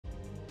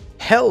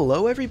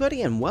Hello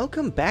everybody and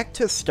welcome back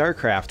to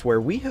StarCraft, where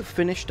we have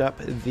finished up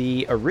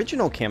the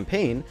original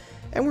campaign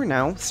and we're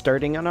now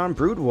starting on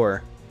Brood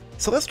War.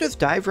 So let's just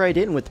dive right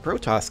in with the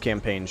Protoss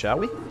campaign, shall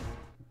we?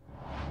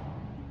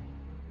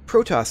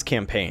 Protoss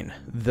campaign,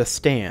 The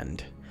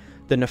Stand.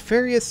 The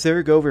nefarious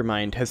Zerg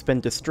Overmind has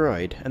been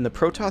destroyed and the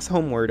Protoss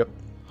homeworld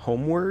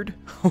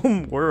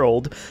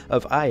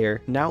of Aiur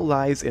now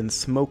lies in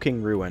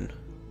smoking ruin.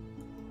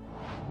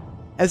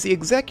 As the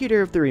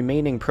executor of the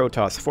remaining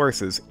Protoss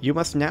forces, you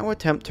must now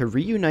attempt to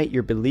reunite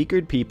your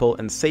beleaguered people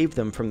and save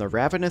them from the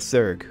ravenous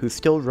Zerg who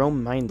still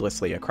roam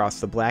mindlessly across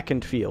the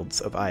blackened fields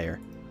of Aiur.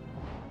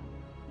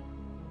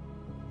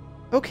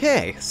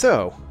 Okay,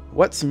 so,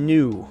 what's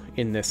new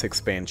in this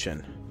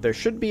expansion? There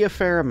should be a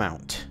fair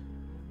amount.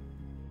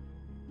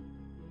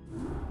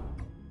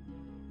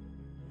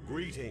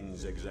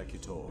 Greetings,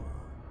 Executor.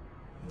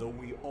 Though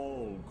we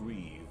all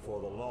grieve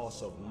for the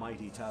loss of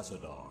mighty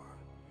Tassadar,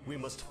 we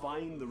must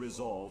find the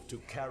resolve to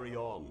carry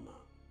on.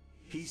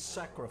 He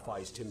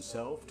sacrificed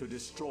himself to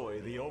destroy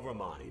the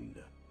Overmind,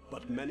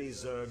 but many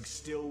Zerg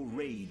still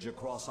rage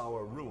across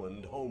our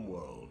ruined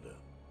homeworld.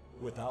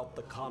 Without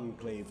the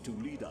Conclave to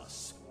lead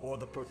us, or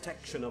the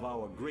protection of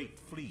our great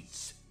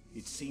fleets,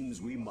 it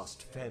seems we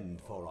must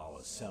fend for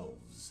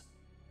ourselves.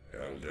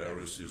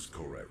 Atraitus is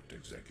correct,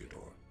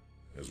 Executor.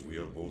 As we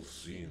have both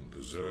seen,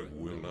 the Zerg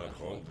will not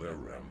halt their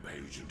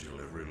rampage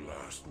until every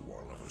last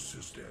one of us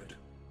is dead.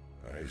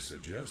 I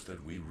suggest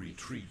that we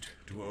retreat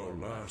to our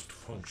last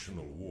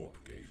functional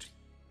warp gate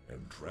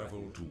and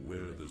travel to where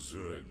the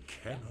Zerg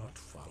cannot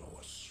follow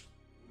us.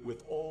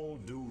 With all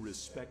due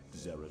respect,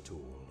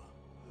 Zeratul,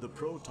 the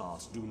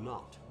Protoss do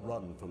not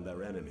run from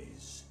their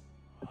enemies.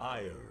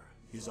 Aiur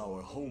is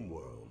our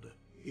homeworld.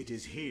 It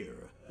is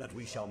here that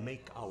we shall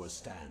make our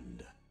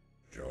stand.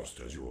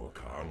 Just as your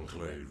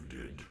Conclave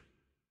did.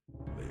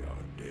 They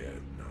are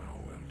dead now,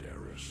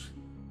 Atraitus.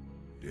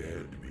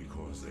 Dead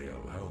because they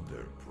allowed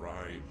their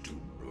pride to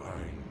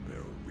blind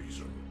their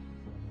reason.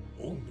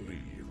 Only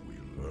if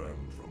we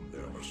learn from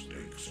their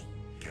mistakes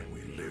can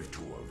we live to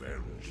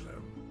avenge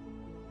them.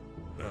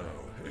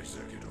 Now,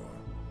 Executor,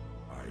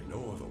 I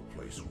know of a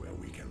place where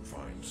we can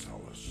find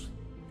solace.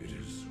 It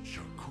is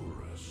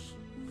Shakuras,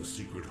 the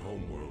secret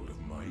homeworld of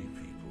my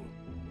people,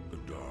 the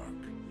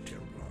Dark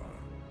Templar.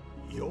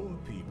 Your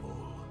people?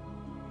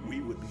 We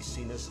would be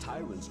seen as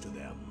tyrants to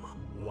them.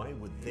 Why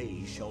would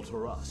they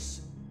shelter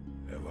us?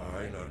 Have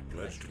I not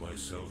pledged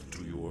myself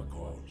to your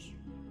cause?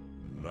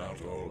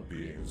 Not all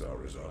beings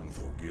are as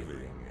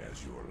unforgiving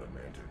as your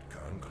lamented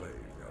Conclave,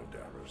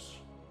 Atraitus.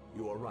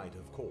 You are right,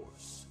 of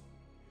course.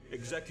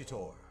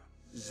 Executor,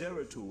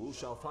 Zeratul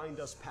shall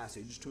find us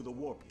passage to the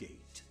Warp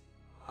Gate.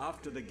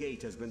 After the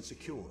gate has been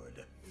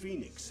secured,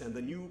 Phoenix and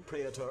the new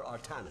Praetor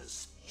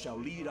Artanis shall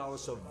lead our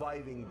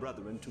surviving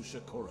brethren to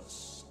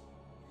Shakuras.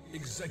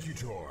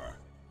 Executor,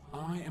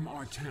 I am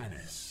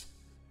Artanis.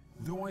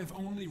 Though I have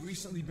only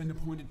recently been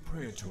appointed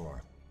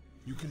Praetor,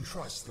 you can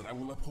trust that I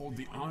will uphold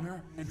the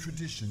honor and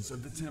traditions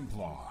of the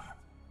Templar.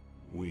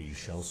 We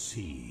shall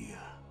see.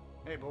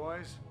 Hey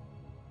boys,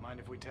 mind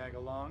if we tag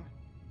along?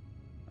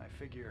 I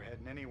figure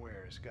heading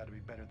anywhere has got to be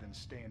better than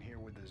staying here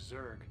with the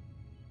Zerg.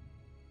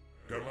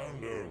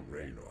 Commander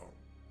Reno,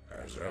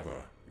 as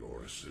ever,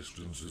 your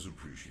assistance is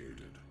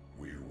appreciated.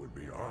 We would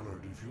be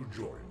honored if you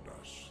joined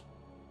us.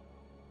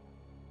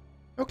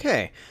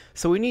 Okay,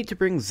 so we need to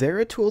bring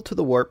Zeratul to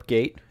the Warp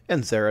Gate,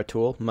 and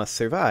Zeratul must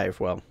survive.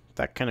 Well,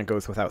 that kind of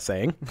goes without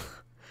saying.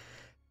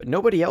 But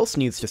nobody else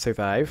needs to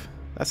survive.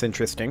 That's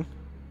interesting.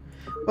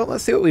 Well,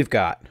 let's see what we've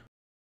got.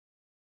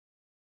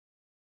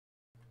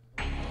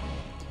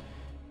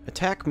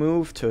 Attack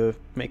move to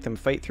make them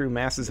fight through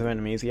masses of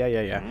enemies.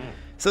 Yeah.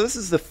 So this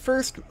is the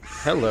first...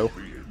 Hello.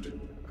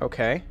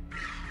 Okay.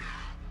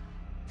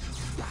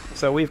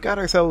 So we've got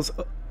ourselves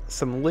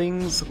some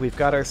Lings. We've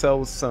got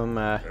ourselves some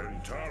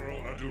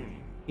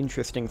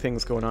interesting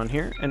things going on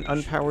here. An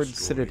unpowered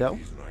citadel.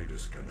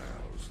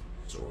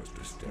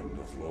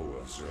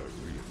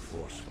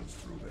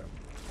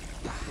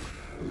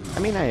 I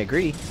mean, I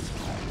agree.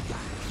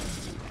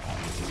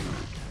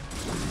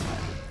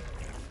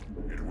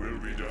 It will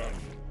be done.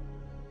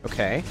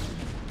 Okay.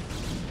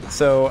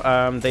 So,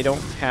 they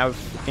don't have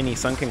any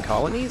sunken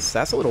colonies?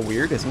 That's a little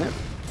weird, isn't it?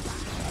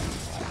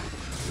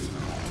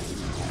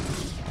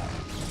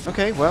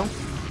 Okay, well,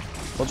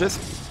 we'll just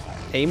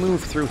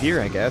A-move through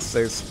here, I guess.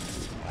 There's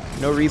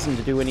no reason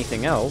to do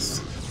anything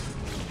else.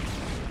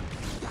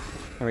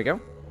 There we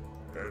go.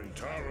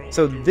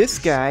 So this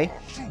guy,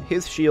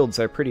 his shields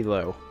are pretty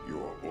low.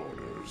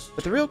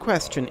 But the real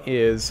question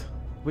is,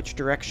 which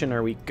direction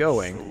are we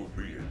going?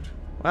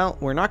 Well,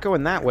 we're not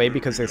going that way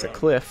because there's a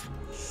cliff.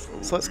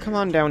 So let's come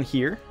on down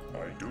here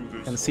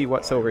and see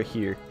what's over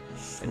here.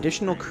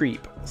 Additional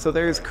creep. So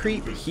there's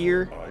creep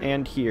here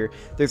and here.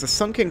 There's a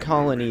sunken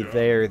colony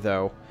there,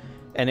 though.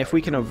 And if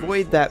we can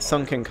avoid that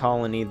sunken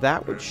colony,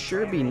 that would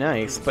sure be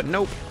nice. But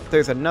nope,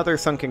 there's another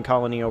sunken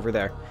colony over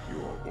there.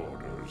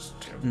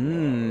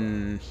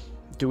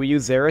 Do we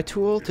use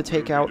Zeratul to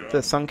take out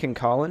the sunken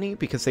colony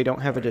because they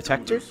don't have a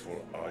detector?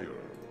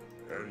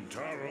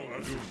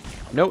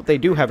 No, they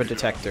do have a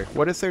detector.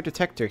 What is their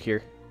detector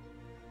here?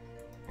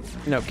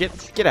 No,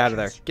 get out of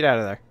there. Get out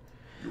of there.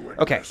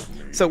 Okay,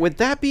 so with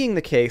that being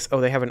the case...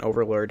 Oh, they have an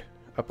overlord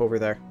up over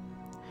there.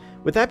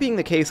 With that being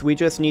the case, we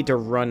just need to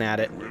run at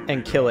it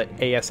and kill it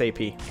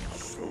ASAP.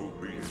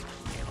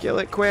 Kill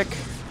it quick.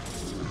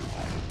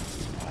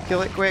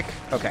 Kill it quick.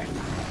 Okay,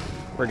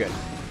 we're good.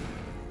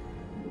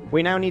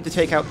 We now need to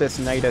take out this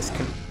Nidus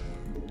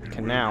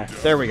canal.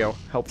 There we go.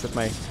 Helps if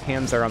my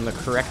hands are on the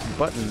correct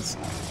buttons.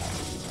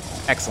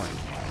 Excellent.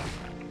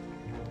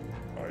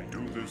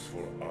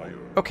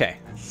 Okay,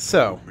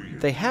 so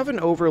they have an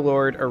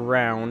overlord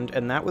around,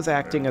 and that was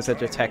acting as a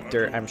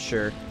detector, I'm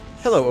sure.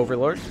 Hello,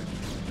 overlord.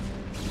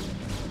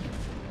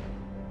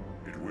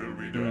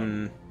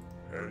 Can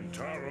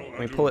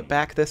we pull it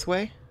back this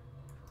way?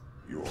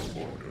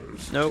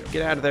 Nope,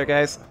 get out of there,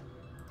 guys.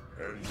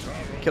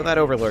 Kill that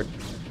overlord.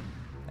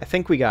 I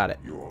think we got it.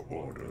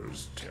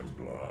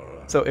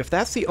 So if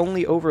that's the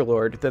only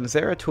overlord, then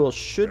Zeratul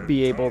should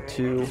be able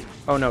to...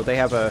 Oh no, they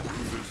have a...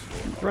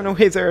 Run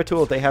away,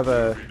 Zeratul! They have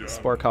a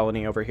spore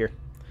colony over here.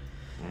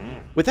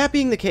 With that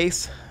being the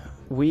case,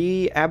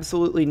 we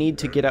absolutely need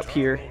to get up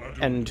here,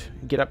 and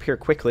get up here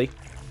quickly.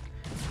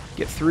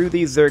 Get through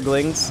these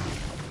Zerglings.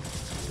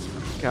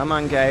 Come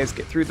on, guys,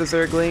 get through the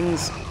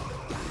Zerglings.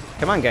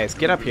 Come on, guys,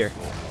 get up here.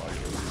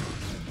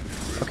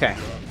 Okay.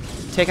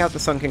 Take out the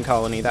sunken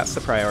colony, that's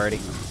the priority.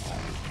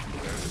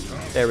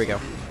 There we go.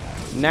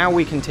 Now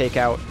we can take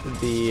out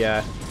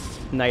the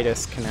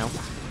Nidus canal.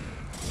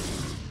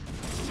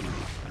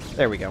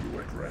 There we go.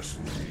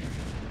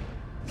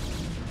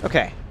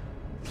 Okay.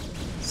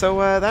 So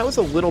that was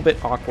a little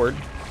bit awkward.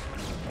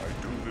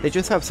 They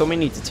just have so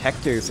many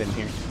detectors in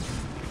here.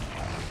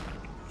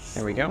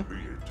 There we go.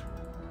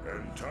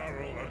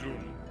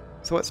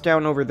 So what's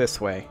down over this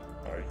way?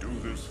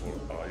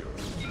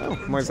 Oh,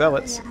 more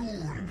zealots.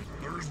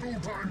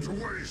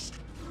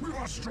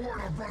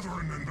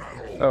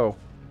 Oh,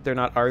 they're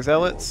not our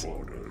zealots?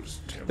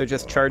 They're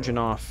just charging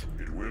off.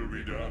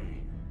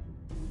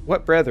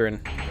 What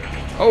brethren?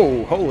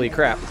 Oh, holy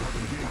crap.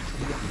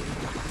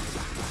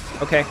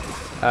 Okay,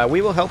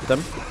 we will help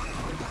them.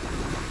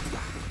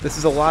 This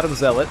is a lot of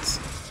zealots,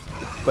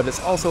 but it's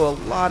also a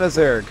lot of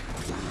Zerg.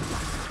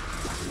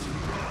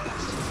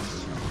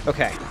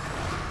 Okay.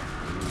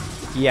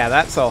 Yeah,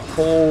 that's a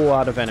whole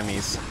lot of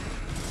enemies.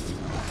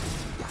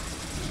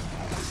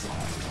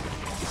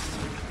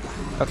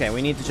 Okay,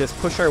 we need to just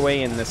push our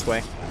way in this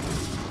way.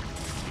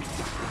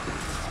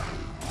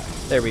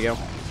 There we go.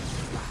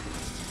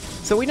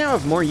 So we now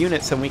have more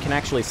units than we can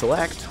actually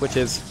select, which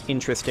is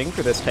interesting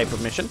for this type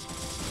of mission.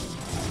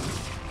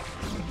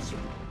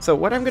 So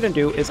what I'm going to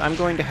do is I'm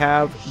going to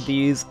have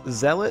these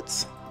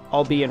zealots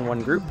all be in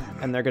one group,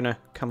 and they're going to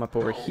come up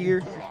over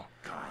here.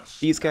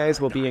 These guys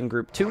will be in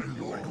group 2.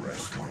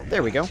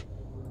 There we go.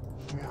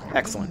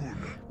 Excellent.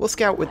 We'll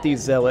scout with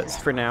these zealots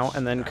for now,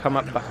 and then come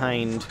up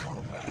behind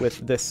with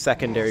this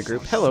secondary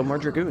group. Hello, more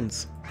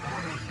dragoons.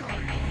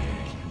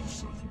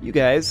 You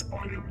guys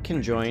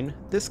can join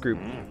this group.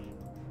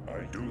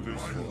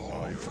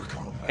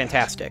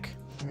 Fantastic.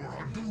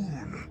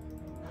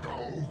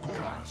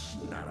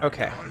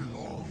 Okay.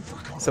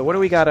 So what do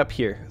we got up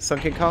here?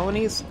 Sunken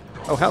colonies?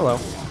 Oh, hello.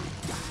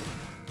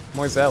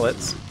 More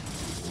zealots.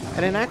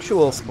 And an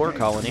actual spore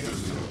colony.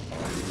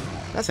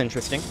 That's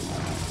interesting.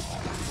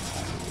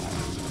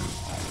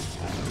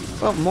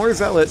 Well, more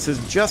zealots is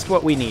just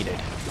what we needed.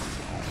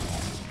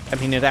 I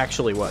mean, it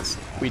actually was.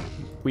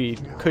 We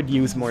could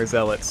use more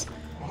zealots.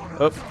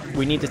 Oh,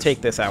 we need to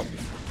take this out.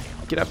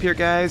 Get up here,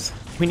 guys.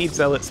 We need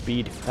zealot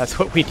speed. That's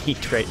what we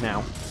need right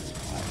now.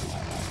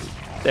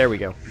 There we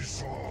go.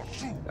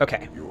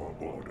 Okay.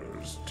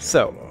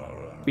 So,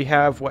 we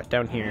have, what,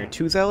 down here?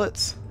 2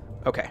 zealots?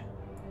 Okay.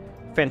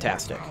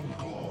 Fantastic.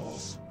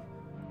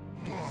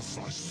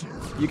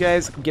 You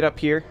guys get up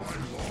here.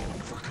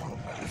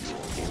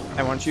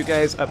 I want you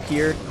guys up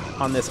here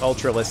on this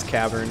Ultralisk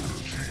cavern.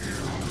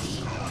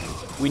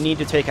 We need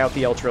to take out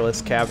the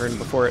Ultralisk cavern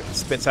before it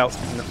spits out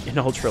an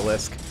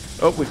Ultralisk.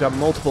 Oh, we've got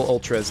multiple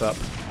Ultras up.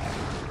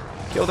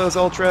 Kill those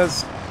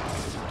Ultras.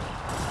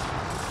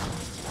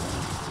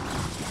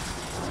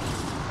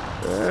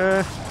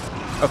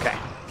 Okay.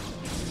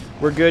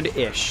 We're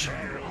good-ish.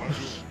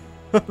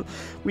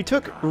 We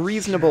took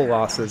reasonable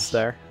losses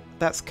there.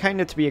 That's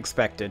kind of to be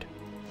expected.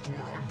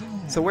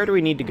 So where do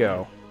we need to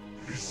go?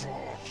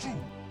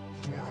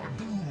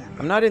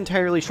 I'm not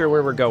entirely sure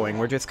where we're going.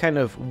 We're just kind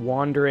of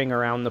wandering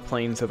around the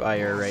plains of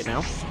Ire right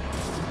now.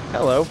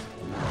 Hello.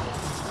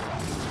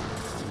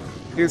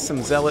 Here's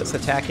some zealots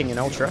attacking an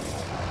Ultra.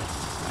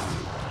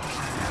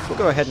 We'll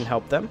go ahead and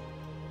help them.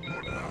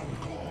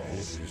 It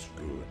is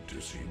good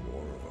to see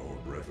more of our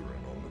brethren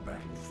on the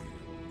battlefield.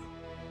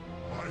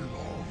 I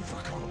long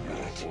for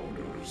combat.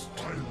 Orders.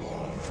 I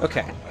long.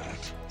 Okay.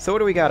 So what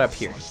do we got up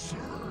here?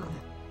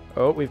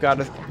 Oh, we've got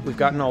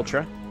an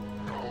Ultra.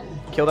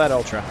 Kill that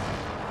Ultra.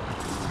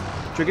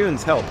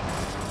 Dragoons, help.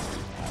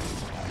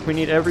 We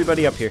need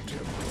everybody up here.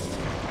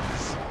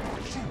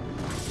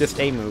 Just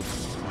a move.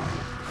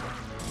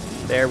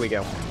 There we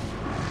go.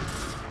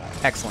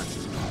 Excellent.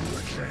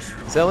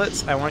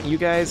 Zealots, I want you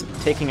guys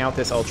taking out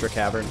this Ultra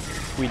Cavern.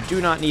 We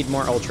do not need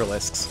more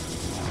Ultralisks.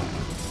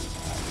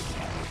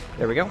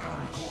 There we go.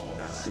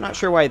 I'm not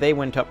sure why they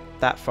went up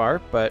that far,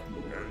 but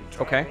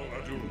okay.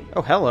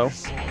 Oh, hello.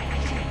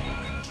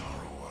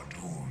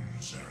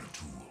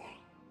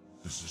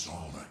 This is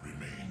all that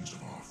remains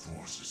of our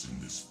forces in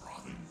this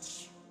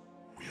province.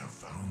 We have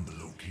found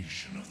the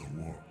location of the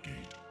warp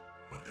gate,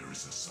 but there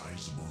is a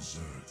sizable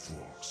Zerg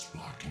force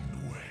blocking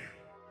the way.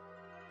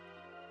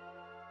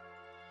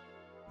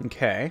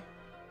 Okay.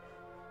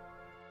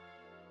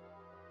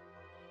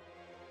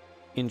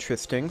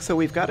 Interesting. So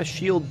we've got a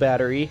shield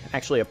battery,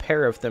 actually a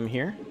pair of them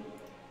here.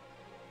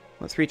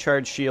 Let's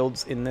recharge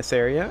shields in this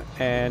area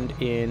and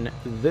in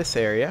this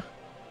area.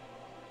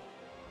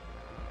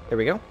 There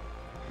we go.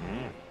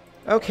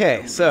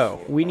 Okay, so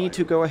we need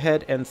to go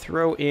ahead and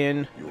throw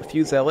in a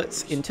few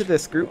zealots into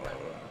this group.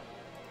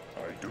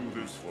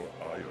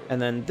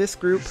 And then this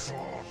group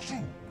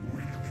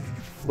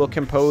will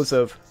compose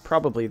of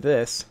probably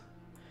this.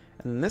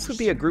 And this would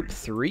be a group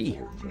 3,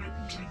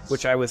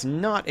 which I was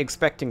not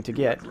expecting to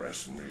get.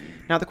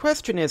 Now the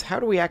question is, how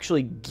do we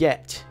actually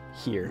get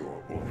here?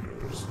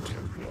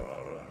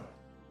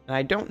 And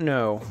I don't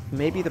know.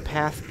 Maybe the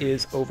path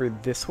is over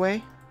this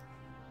way?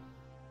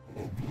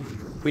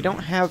 We don't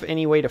have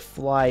any way to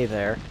fly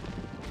there.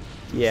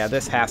 Yeah,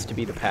 this has to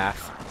be the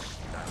path.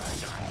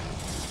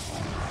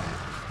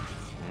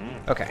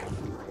 Okay.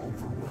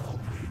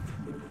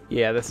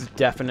 Yeah, this is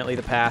definitely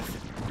the path.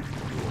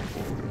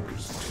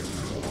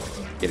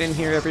 Get in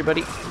here,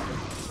 everybody.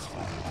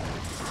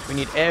 We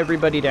need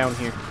everybody down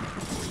here.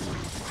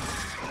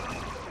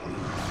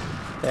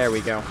 There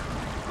we go.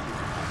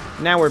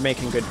 Now we're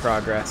making good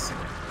progress.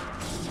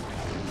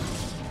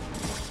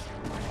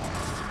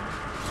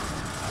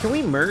 Can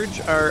we merge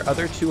our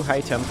other 2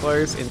 High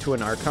Templars into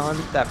an Archon?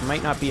 That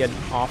might not be an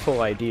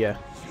awful idea.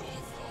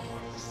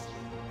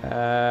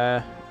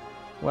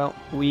 Well,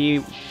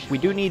 we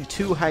do need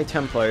 2 High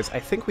Templars. I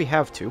think we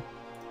have 2.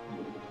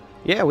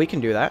 Yeah, we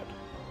can do that.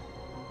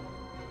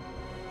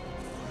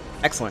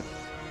 Excellent.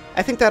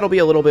 I think that'll be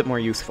a little bit more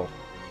useful.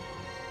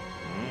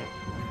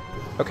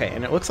 Okay,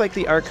 and it looks like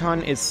the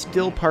Archon is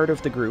still part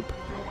of the group.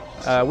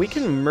 We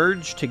can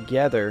merge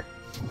together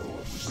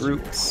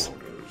groups.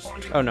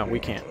 Oh no, we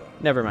can't.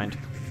 Never mind.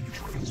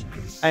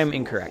 I am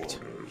incorrect.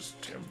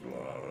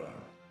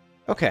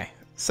 Okay,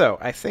 so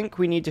I think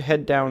we need to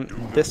head down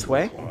this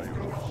way.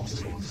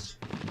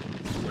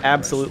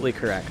 Absolutely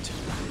correct.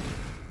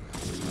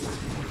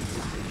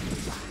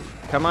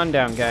 Come on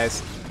down,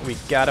 guys. We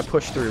gotta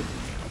push through.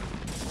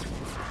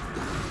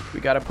 We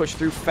gotta push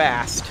through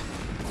fast.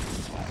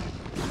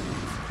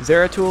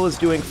 Zeratul is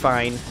doing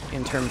fine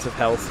in terms of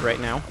health right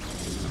now.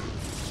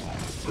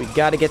 We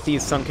gotta get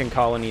these sunken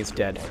colonies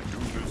dead.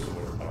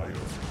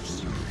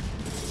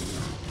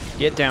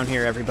 Get down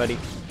here, everybody.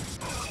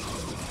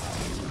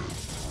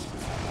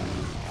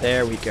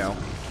 There we go.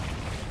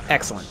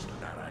 Excellent.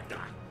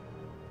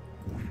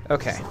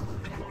 Okay.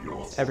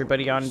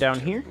 Everybody on down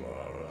here.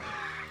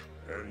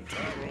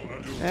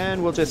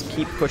 And we'll just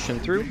keep pushing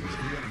through.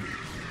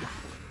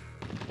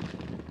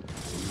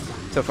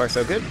 So far,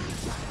 so good.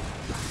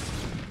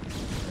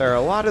 There are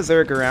a lot of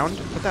Zerg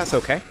around, but that's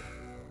okay.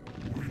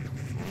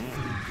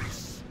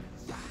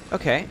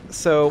 Okay,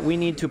 so we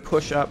need to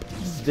push up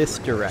this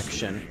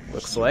direction,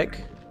 looks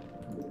like.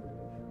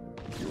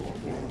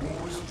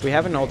 We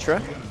have an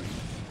Ultra.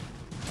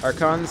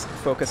 Archons,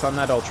 focus on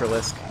that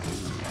Ultralisk.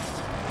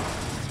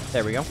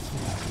 There we go.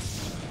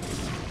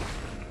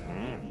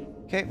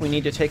 Okay, we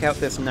need to take out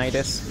this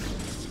Nidus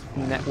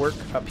network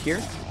up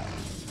here.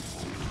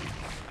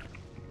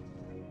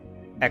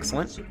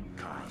 Excellent.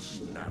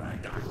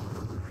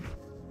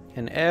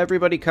 And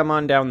everybody come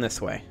on down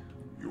this way.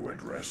 You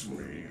address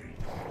me.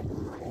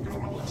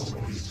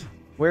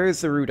 Where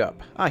is the route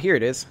up? Ah, here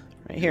it is.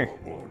 Right here.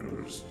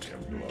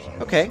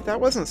 Okay, that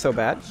wasn't so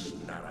bad.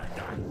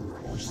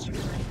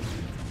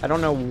 I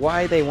don't know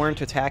why they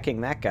weren't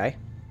attacking that guy.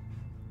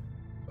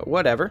 But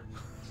whatever.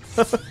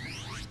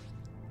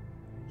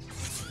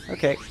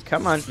 Okay,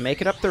 come on,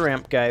 make it up the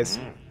ramp, guys.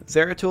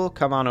 Zeratul,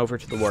 come on over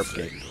to the warp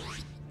gate.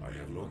 I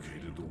have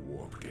located the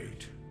warp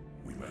gate.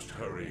 We must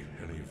hurry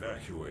and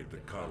evacuate the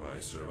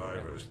Kali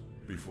survivors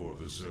before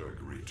the Zerg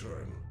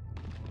return.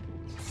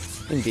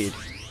 Indeed.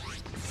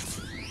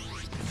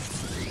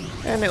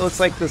 And it looks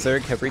like the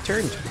Zerg have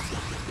returned.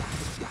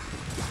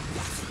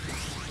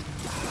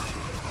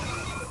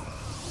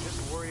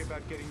 Just worry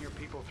about getting your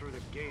people through the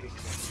gate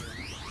exit.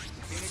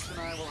 Phoenix and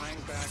I will hang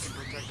back and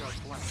protect our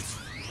flank.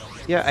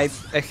 Yeah, I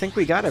think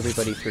we got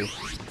everybody through.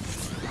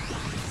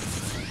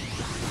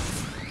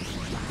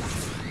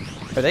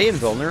 Are they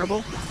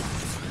invulnerable?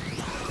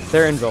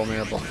 They're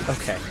invulnerable.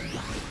 Okay.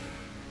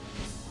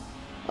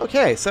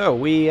 Okay, so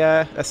we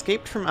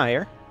escaped from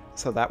Ire,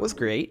 so that was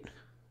great.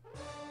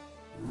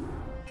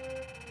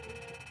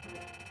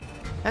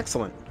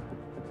 Excellent.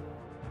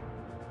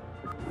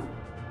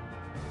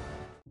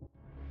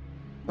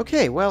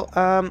 Okay, well,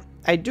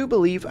 I do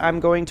believe I'm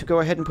going to go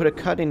ahead and put a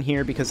cut in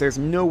here because there's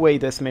no way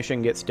this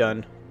mission gets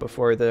done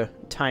before the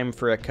time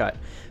for a cut.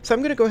 So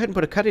I'm going to go ahead and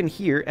put a cut in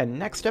here, and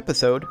next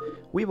episode,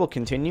 we will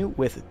continue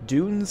with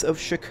Dunes of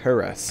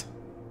Shakuras.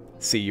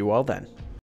 See you all then.